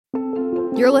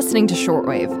You're listening to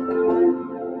Shortwave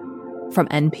from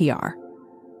NPR.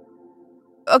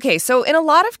 Okay, so in a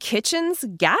lot of kitchens,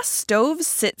 gas stoves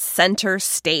sit center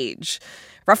stage.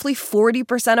 Roughly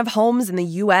 40% of homes in the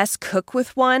U.S. cook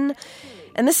with one.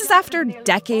 And this is after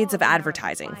decades of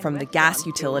advertising from the gas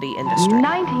utility industry.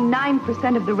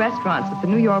 99% of the restaurants at the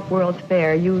New York World's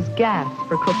Fair use gas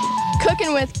for cooking.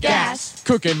 Cooking with gas.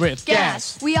 Cooking with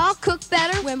gas. We all cook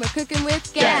better when we're cooking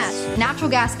with gas. Natural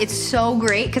gas, it's so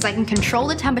great because I can control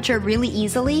the temperature really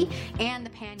easily and the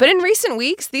pan. But in recent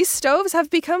weeks, these stoves have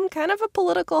become kind of a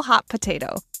political hot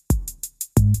potato.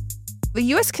 The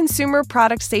U.S. Consumer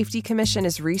Product Safety Commission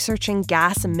is researching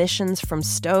gas emissions from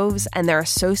stoves and their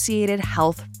associated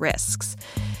health risks.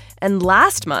 And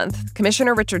last month,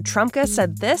 Commissioner Richard Trumka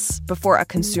said this before a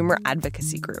consumer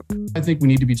advocacy group. I think we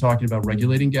need to be talking about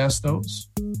regulating gas stoves,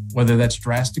 whether that's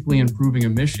drastically improving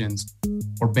emissions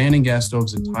or banning gas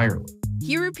stoves entirely.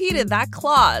 He repeated that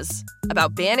clause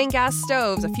about banning gas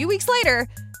stoves a few weeks later,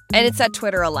 and it set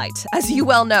Twitter alight. As you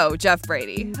well know, Jeff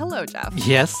Brady. Hello, Jeff.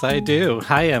 Yes, I do.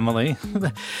 Hi, Emily.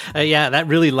 Yeah, that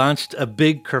really launched a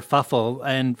big kerfuffle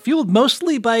and fueled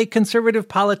mostly by conservative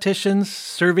politicians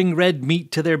serving red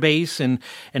meat to their base and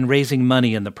raising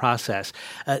money in the process.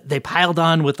 They piled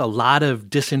on with a lot of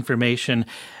disinformation.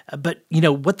 But,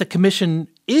 what the commission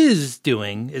is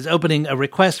doing is opening a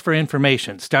request for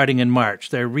information starting in March.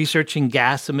 They're researching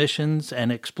gas emissions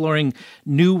and exploring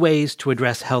new ways to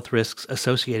address health risks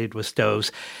associated with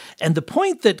stoves. And the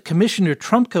point that Commissioner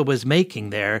Trumka was making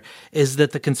there is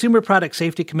that the Consumer Product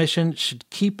Safety Commission should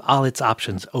keep all its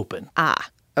options open. Ah,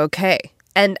 okay.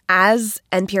 And as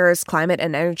NPR's climate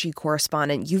and energy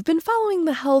correspondent, you've been following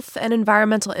the health and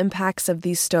environmental impacts of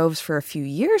these stoves for a few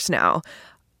years now.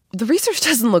 The research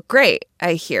doesn't look great,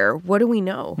 I hear. What do we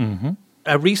know?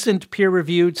 A recent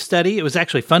peer-reviewed study, it was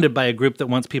actually funded by a group that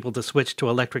wants people to switch to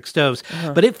electric stoves,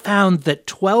 but it found that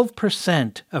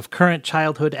 12% of current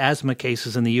childhood asthma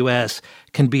cases in the U.S.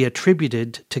 can be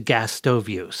attributed to gas stove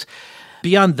use.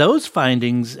 Beyond those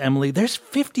findings, Emily, there's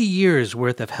 50 years'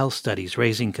 worth of health studies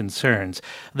raising concerns.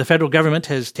 The federal government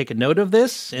has taken note of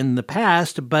this in the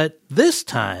past, but this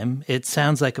time it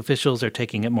sounds like officials are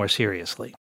taking it more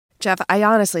seriously. Jeff, I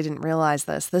honestly didn't realize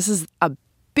this. This is a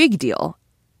big deal.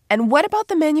 And what about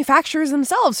the manufacturers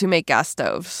themselves who make gas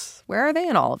stoves? Where are they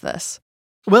in all of this?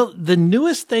 Well, the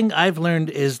newest thing I've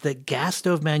learned is that gas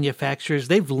stove manufacturers,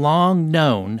 they've long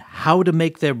known how to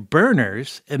make their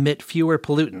burners emit fewer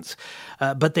pollutants.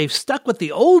 But they've stuck with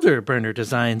the older burner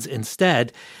designs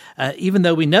instead, even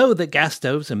though we know that gas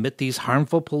stoves emit these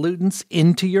harmful pollutants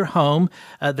into your home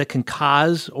that can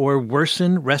cause or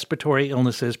worsen respiratory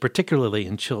illnesses, particularly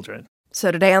in children.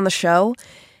 So today on the show,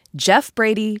 Jeff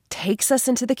Brady takes us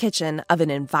into the kitchen of an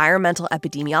environmental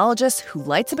epidemiologist who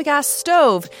lights up a gas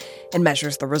stove and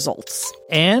measures the results.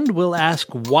 And we'll ask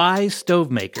why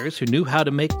stove makers who knew how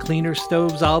to make cleaner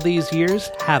stoves all these years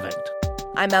haven't.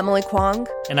 I'm Emily Kwong.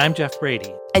 And I'm Jeff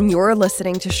Brady. And you're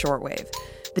listening to Shortwave,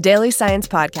 the daily science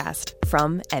podcast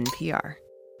from NPR.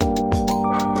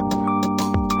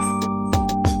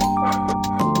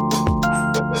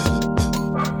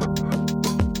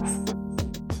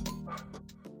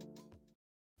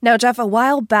 Now, Jeff, a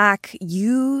while back,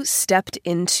 you stepped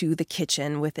into the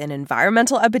kitchen with an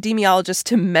environmental epidemiologist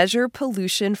to measure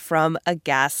pollution from a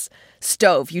gas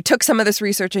stove. You took some of this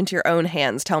research into your own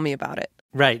hands. Tell me about it.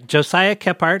 Right. Josiah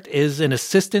Kephart is an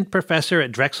assistant professor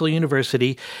at Drexel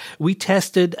University. We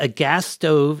tested a gas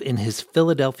stove in his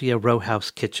Philadelphia row house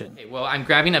kitchen. Okay, well, I'm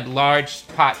grabbing a large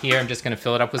pot here. I'm just going to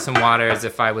fill it up with some water as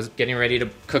if I was getting ready to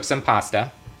cook some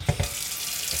pasta.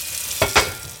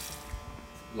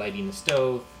 Lighting the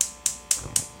stove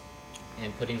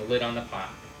and putting the lid on the pot.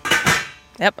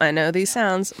 Yep, I know these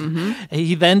sounds.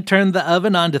 He then turned the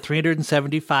oven on to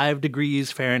 375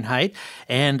 degrees Fahrenheit,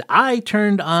 and I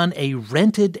turned on a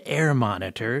rented air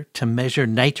monitor to measure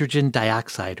nitrogen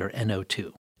dioxide, or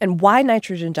NO2. And why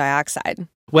nitrogen dioxide?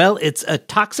 Well, it's a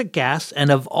toxic gas, and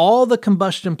of all the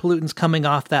combustion pollutants coming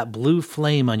off that blue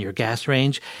flame on your gas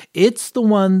range, it's the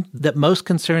one that most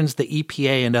concerns the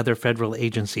EPA and other federal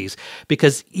agencies,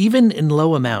 because even in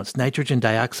low amounts, nitrogen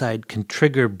dioxide can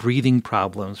trigger breathing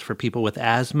problems for people with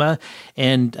asthma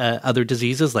and other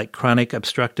diseases like chronic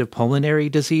obstructive pulmonary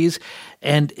disease.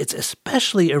 And it's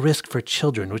especially a risk for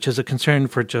children, which is a concern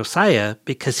for Josiah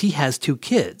because he has 2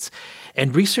 kids.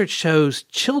 And research shows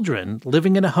children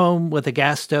living in a home with a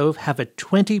gas stove have a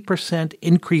 20%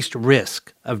 increased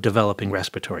risk of developing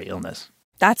respiratory illness.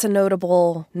 That's a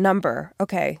notable number.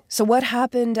 Okay, so what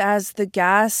happened as the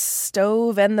gas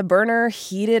stove and the burner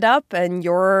heated up and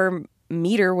your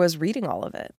meter was reading all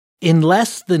of it? In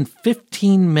less than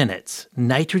 15 minutes,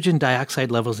 nitrogen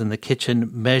dioxide levels in the kitchen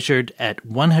measured at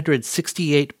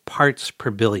 168 parts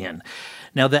per billion.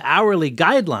 Now, the hourly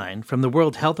guideline from the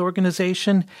World Health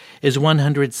Organization is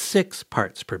 106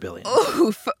 parts per billion.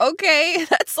 Oof, okay.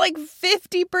 That's like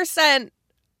 50%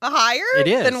 higher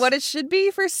than what it should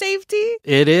be for safety.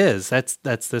 It is. That's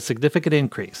the significant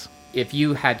increase. If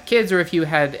you had kids or if you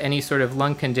had any sort of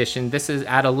lung condition, this is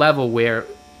at a level where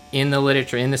in the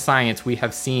literature, in the science, we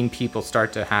have seen people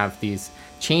start to have these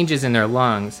changes in their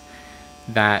lungs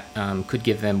that could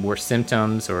give them worse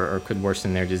symptoms or could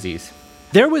worsen their disease.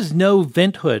 There was no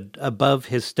vent hood above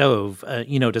his stove,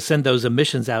 to send those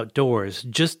emissions outdoors.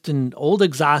 Just an old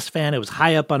exhaust fan. It was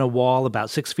high up on a wall about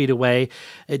 6 feet away.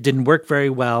 It didn't work very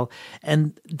well.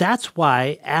 And that's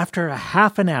why after a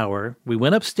half an hour, we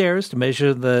went upstairs to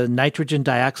measure the nitrogen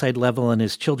dioxide level in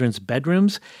his children's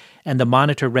bedrooms, and the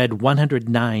monitor read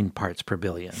 109 parts per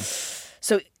billion.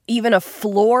 So even a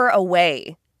floor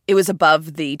away, it was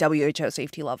above the WHO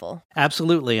safety level.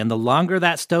 Absolutely. And the longer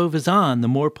that stove is on, the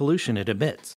more pollution it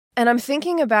emits. And I'm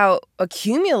thinking about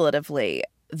accumulatively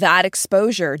that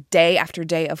exposure day after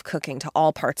day of cooking to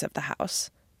all parts of the house.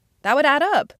 That would add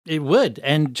up. It would.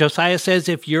 And Josiah says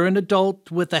if you're an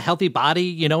adult with a healthy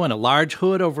body, and a large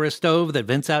hood over a stove that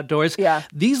vents outdoors,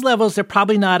 these levels are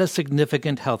probably not a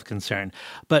significant health concern.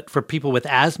 But for people with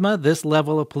asthma, this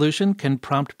level of pollution can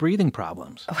prompt breathing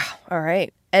problems. Oh, wow. All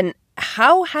right. And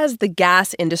how has the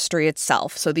gas industry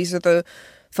itself, so these are the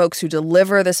folks who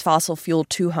deliver this fossil fuel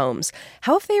to homes,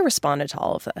 how have they responded to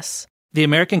all of this? The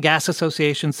American Gas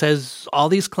Association says all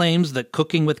these claims that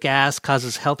cooking with gas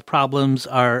causes health problems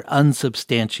are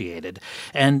unsubstantiated.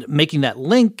 And making that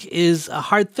link is a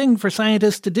hard thing for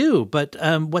scientists to do. But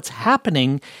what's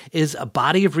happening is a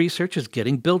body of research is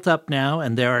getting built up now,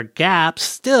 and there are gaps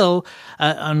still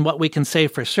on what we can say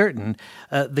for certain.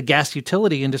 The gas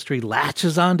utility industry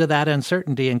latches onto that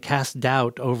uncertainty and casts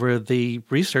doubt over the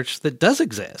research that does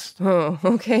exist. Oh,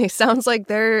 okay. Sounds like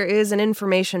there is an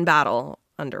information battle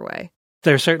underway.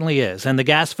 There certainly is, and the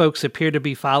gas folks appear to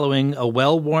be following a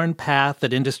well-worn path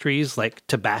that industries like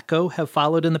tobacco have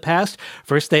followed in the past.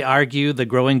 First, they argue the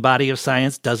growing body of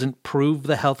science doesn't prove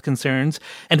the health concerns,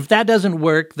 and if that doesn't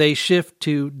work, they shift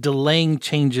to delaying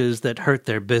changes that hurt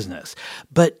their business.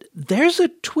 But there's a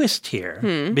twist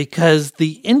here, because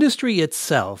the industry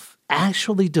itself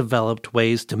actually developed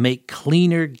ways to make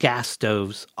cleaner gas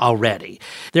stoves already.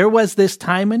 There was this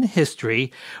time in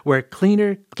history where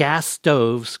cleaner gas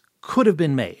stoves could have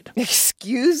been made.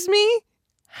 Excuse me?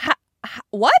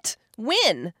 What?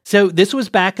 When? So this was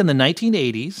back in the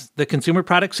 1980s. The Consumer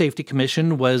Product Safety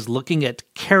Commission was looking at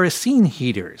kerosene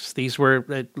heaters. These were,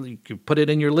 you could put it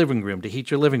in your living room to heat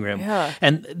your living room. Yeah.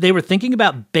 And they were thinking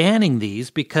about banning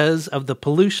these because of the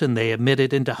pollution they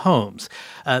emitted into homes.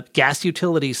 Gas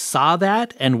utilities saw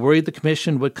that and worried the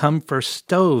commission would come for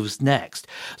stoves next.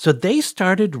 So they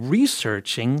started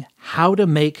researching how to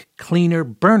make cleaner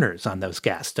burners on those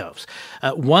gas stoves.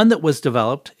 One that was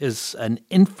developed is an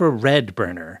infrared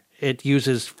burner. It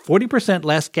uses 40%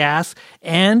 less gas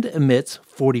and emits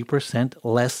 40%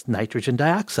 less nitrogen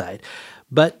dioxide.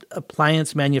 But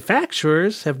appliance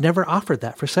manufacturers have never offered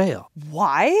that for sale.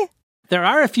 Why? There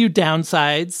are a few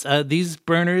downsides. These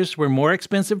burners were more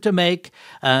expensive to make,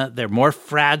 they're more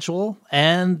fragile,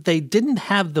 and they didn't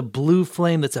have the blue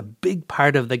flame that's a big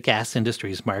part of the gas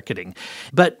industry's marketing.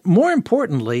 But more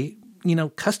importantly,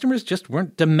 customers just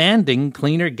weren't demanding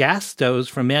cleaner gas stoves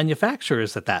from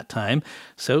manufacturers at that time,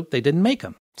 so they didn't make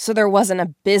them. So there wasn't a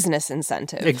business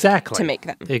incentive to make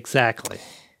them. Exactly.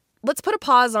 Let's put a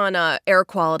pause on air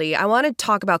quality. I want to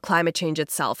talk about climate change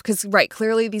itself because,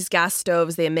 clearly these gas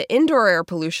stoves, they emit indoor air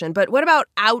pollution. But what about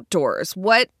outdoors?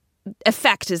 What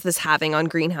effect is this having on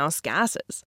greenhouse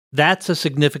gases? That's a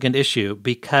significant issue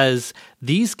because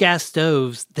these gas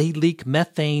stoves, they leak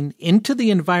methane into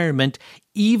the environment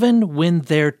even when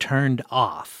they're turned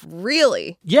off.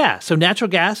 Really? Yeah, so natural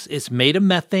gas is made of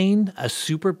methane, a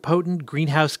super potent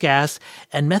greenhouse gas,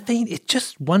 and methane, it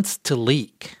just wants to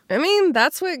leak. I mean,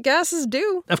 that's what gases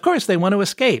do. Of course, they want to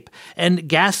escape. And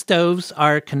gas stoves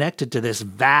are connected to this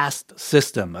vast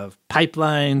system of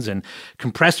pipelines and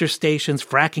compressor stations,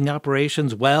 fracking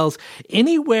operations, wells.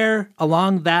 Anywhere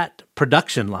along that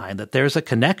production line that there's a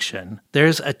connection,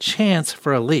 there's a chance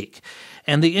for a leak.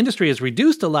 And the industry has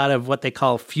reduced a lot of what they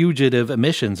call fugitive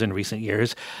emissions in recent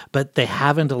years, but they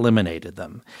haven't eliminated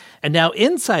them. And now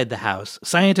inside the house,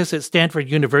 scientists at Stanford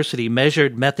University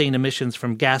measured methane emissions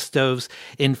from gas stoves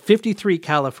in 53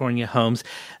 California homes.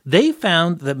 They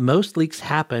found that most leaks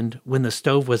happened when the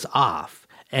stove was off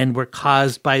and were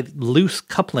caused by loose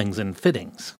couplings and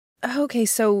fittings. Okay,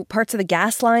 so parts of the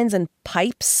gas lines and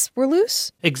pipes were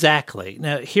loose? Exactly.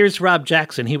 Now, here's Rob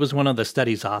Jackson. He was one of the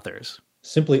study's authors.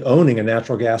 Simply owning a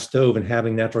natural gas stove and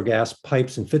having natural gas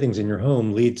pipes and fittings in your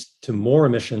home leads to more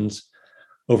emissions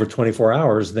over 24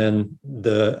 hours than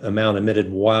the amount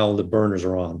emitted while the burners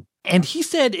are on. And he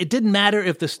said it didn't matter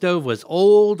if the stove was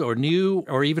old or new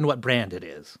or even what brand it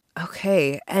is.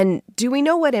 Okay, and do we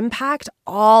know what impact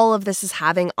all of this is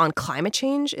having on climate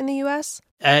change in the U.S.?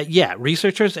 Yeah,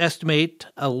 researchers estimate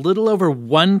a little over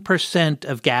 1%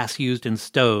 of gas used in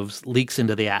stoves leaks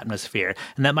into the atmosphere.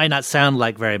 And that might not sound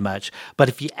like very much, but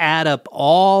if you add up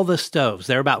all the stoves,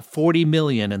 there are about 40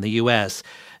 million in the U.S.,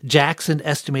 Jackson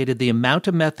estimated the amount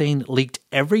of methane leaked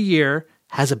every year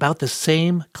has about the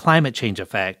same climate change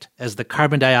effect as the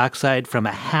carbon dioxide from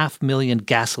 500,000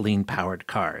 gasoline-powered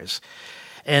cars.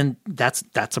 And that's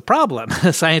a problem.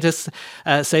 Scientists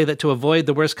say that to avoid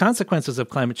the worst consequences of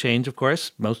climate change, of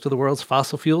course, most of the world's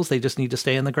fossil fuels, they just need to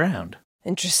stay in the ground.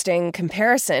 Interesting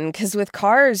comparison, because with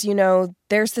cars,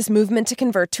 there's this movement to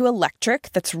convert to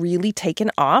electric that's really taken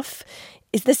off.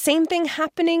 Is the same thing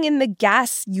happening in the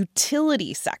gas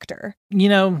utility sector?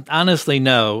 Honestly,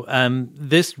 no.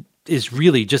 This is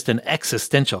really just an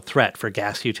existential threat for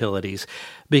gas utilities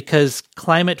because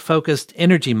climate-focused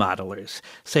energy modelers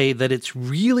say that it's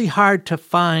really hard to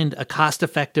find a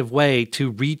cost-effective way to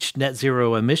reach net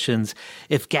zero emissions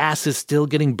if gas is still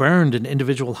getting burned in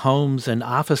individual homes and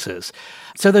offices.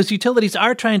 So those utilities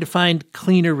are trying to find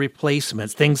cleaner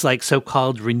replacements, things like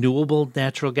so-called renewable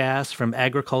natural gas from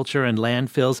agriculture and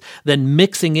landfills, then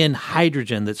mixing in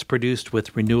hydrogen that's produced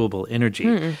with renewable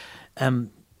energy.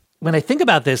 When I think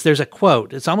about this, there's a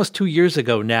quote, it's almost 2 years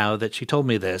ago now that she told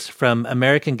me this, from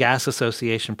American Gas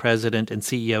Association President and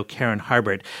CEO Karen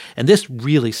Harbert, and this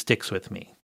really sticks with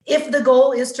me. If the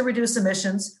goal is to reduce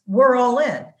emissions, we're all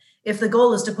in. If the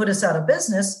goal is to put us out of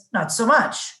business, not so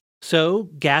much. So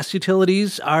gas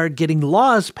utilities are getting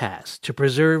laws passed to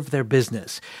preserve their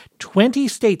business. 20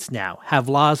 states now have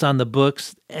laws on the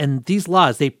books, and these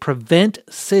laws, they prevent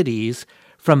cities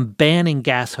from banning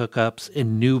gas hookups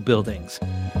in new buildings.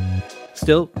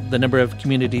 Still, the number of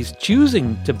communities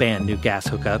choosing to ban new gas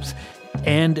hookups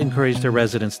and encourage their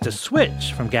residents to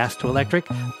switch from gas to electric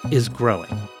is growing.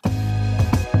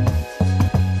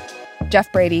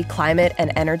 Jeff Brady, climate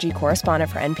and energy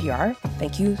correspondent for NPR,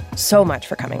 thank you so much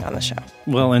for coming on the show.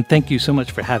 Well, and thank you so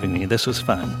much for having me. This was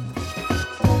fun.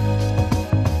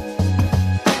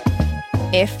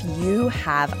 If you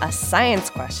have a science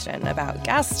question about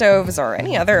gas stoves or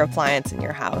any other appliance in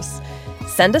your house,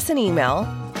 send us an email.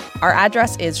 Our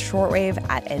address is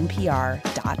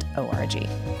shortwave@npr.org.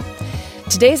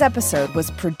 Today's episode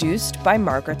was produced by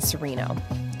Margaret Cirino,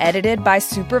 edited by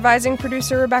supervising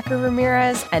producer Rebecca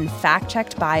Ramirez, and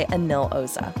fact-checked by Anil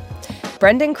Oza.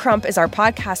 Brendan Crump is our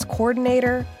podcast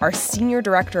coordinator, our senior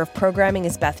director of programming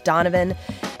is Beth Donovan,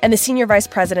 and the senior vice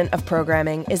president of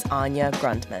programming is Anya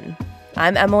Grundman.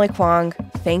 I'm Emily Kwong.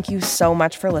 Thank you so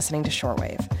much for listening to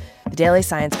Shortwave, the daily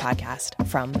science podcast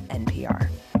from NPR.